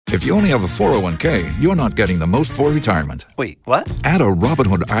If you only have a 401k, you're not getting the most for retirement. Wait, what? Add a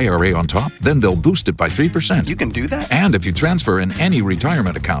Robinhood IRA on top, then they'll boost it by 3%. You can do that? And if you transfer in any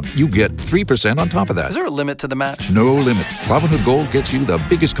retirement account, you get 3% on top of that. Is there a limit to the match? No limit. Robinhood Gold gets you the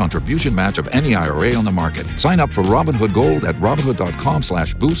biggest contribution match of any IRA on the market. Sign up for Robinhood Gold at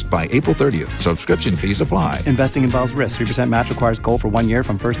Robinhood.com/boost by April 30th. Subscription fees apply. Investing involves risk. 3% match requires gold for 1 year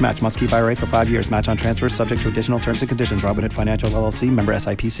from first match. Must keep IRA for 5 years. Match on transfers subject to additional terms and conditions. Robinhood Financial LLC, member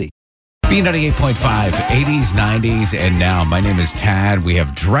SIPC. B98.5, 80s, 90s, and now. My name is Tad. We have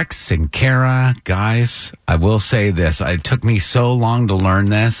Drex and Kara. Guys, I will say this. It took me so long to learn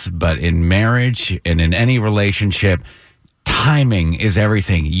this, but in marriage and in any relationship, timing is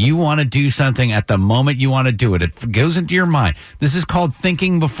everything. You want to do something at the moment you want to do it. It goes into your mind. This is called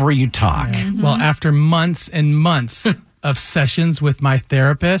thinking before you talk. Mm-hmm. Well, after months and months of sessions with my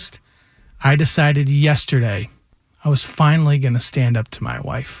therapist, I decided yesterday I was finally going to stand up to my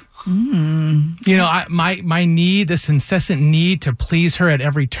wife. You know, my need, this incessant need to please her at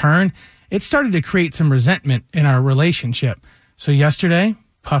every turn, it started to create some resentment in our relationship. So yesterday,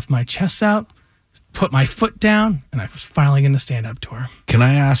 puffed my chest out, put my foot down, and I was finally going to stand up to her. Can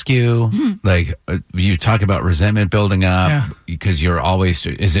I ask you, you talk about resentment building up because you're always,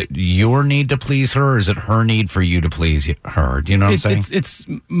 is it your need to please her or is it her need for you to please her? Do you know what I'm saying? It's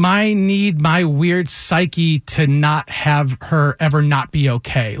my need, my weird psyche to not have her ever not be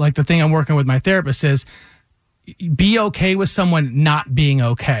okay. Like the thing I'm working with my therapist is, be okay with someone not being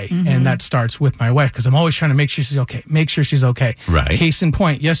okay. And that starts with my wife because I'm always trying to make sure she's okay. Make sure she's okay. Right. Case in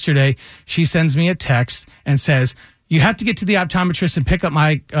point, yesterday, she sends me a text and says, you have to get to the optometrist and pick up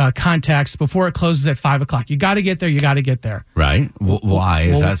my contacts before it closes at 5 o'clock. You got to get there. You got to get there. Right. Why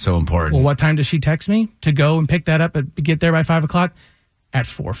is that so important? Well, what time does she text me to go and pick that up and get there by 5 o'clock? At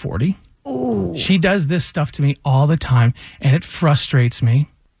 4:40. Ooh. She does this stuff to me all the time, and it frustrates me.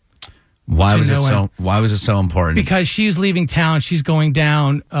 Why was it so important? Because she's leaving town. She's going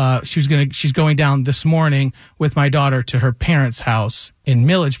down. She's going down this morning with my daughter to her parents' house in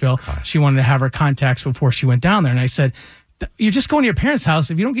Milledgeville. Gosh. She wanted to have her contacts before she went down there, and I said, "You're just going to your parents'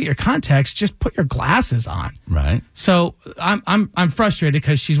 house. If you don't get your contacts, just put your glasses on." Right. So I'm frustrated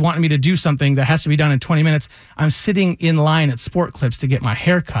because she's wanting me to do something that has to be done in 20 minutes. I'm sitting in line at Sport Clips to get my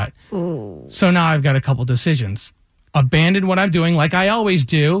hair cut. Ooh. So now I've got a couple decisions. Abandon what I'm doing like I always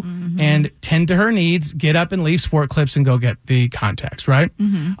do and tend to her needs, get up and leave Sport Clips and go get the contacts, right?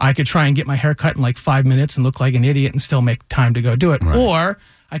 I could try and get my hair cut in like 5 minutes and look like an idiot and still make time to go do it. Right. Or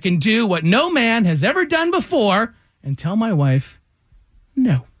I can do what no man has ever done before and tell my wife,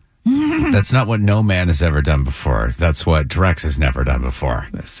 no. That's not what no man has ever done before. That's what Drex has never done before.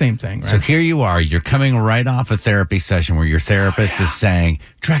 Same thing, right? So here you are. You're coming right off a therapy session where your therapist is saying,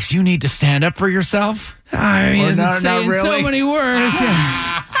 Drex, you need to stand up for yourself. I mean, it's saying really? So many words.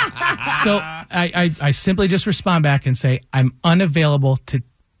 So I simply just respond back and say, I'm unavailable to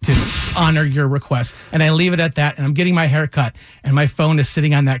honor your request. And I leave it at that. And I'm getting my hair cut. And my phone is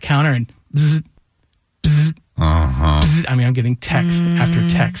sitting on that counter and bzz, bzz, bzz. I mean, I'm getting text after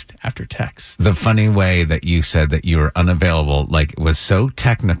text after text. The funny way that you said that you were unavailable, like, was so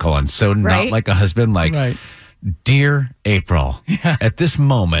technical and so not like a husband, like... Right. Dear April, at this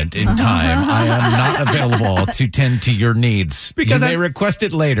moment in time, I am not available to tend to your needs. Because you may request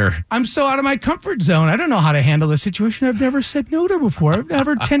it later. I'm so out of my comfort zone. I don't know how to handle the situation. I've never said no to her before. I've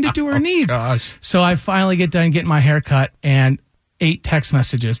never tended to her needs. Gosh. So I finally get done getting my hair cut and 8 text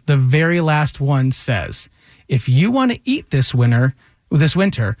messages. The very last one says, if you want to eat this winter,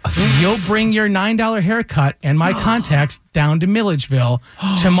 you'll bring your $9 haircut and my contacts down to Milledgeville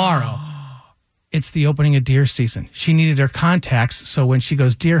tomorrow. It's the opening of deer season. She needed her contacts so when she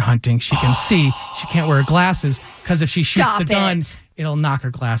goes deer hunting, she can see. She can't wear her glasses because if she shoots the gun, it'll knock her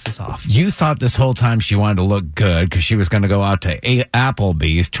glasses off. You thought this whole time she wanted to look good because she was going to go out to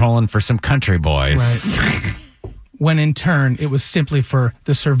Applebee's trolling for some country boys. Right. When in turn, it was simply for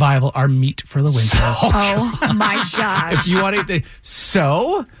the survival, our meat for the winter. Oh my gosh. If you want to...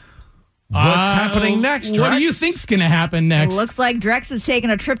 So... What's happening next, Drex? What do you think's going to happen next? Looks like Drex is taking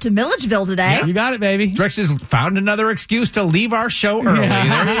a trip to Milledgeville today. Yeah, you got it, baby. Drex has found another excuse to leave our show early.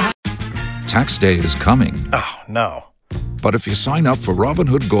 Yeah. Tax day is coming. Oh, no. But if you sign up for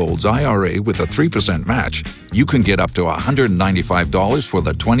Robinhood Gold's IRA with a 3% match, you can get up to $195 for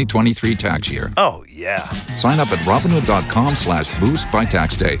the 2023 tax year. Oh, yeah. Sign up at Robinhood.com/boost by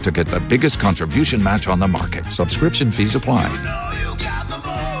tax day to get the biggest contribution match on the market. Subscription fees apply.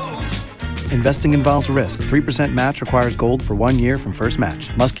 Investing involves risk. 3% match requires gold for 1 year from first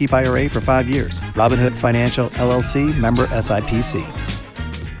match. Must keep IRA for 5 years. Robinhood Financial LLC, member SIPC.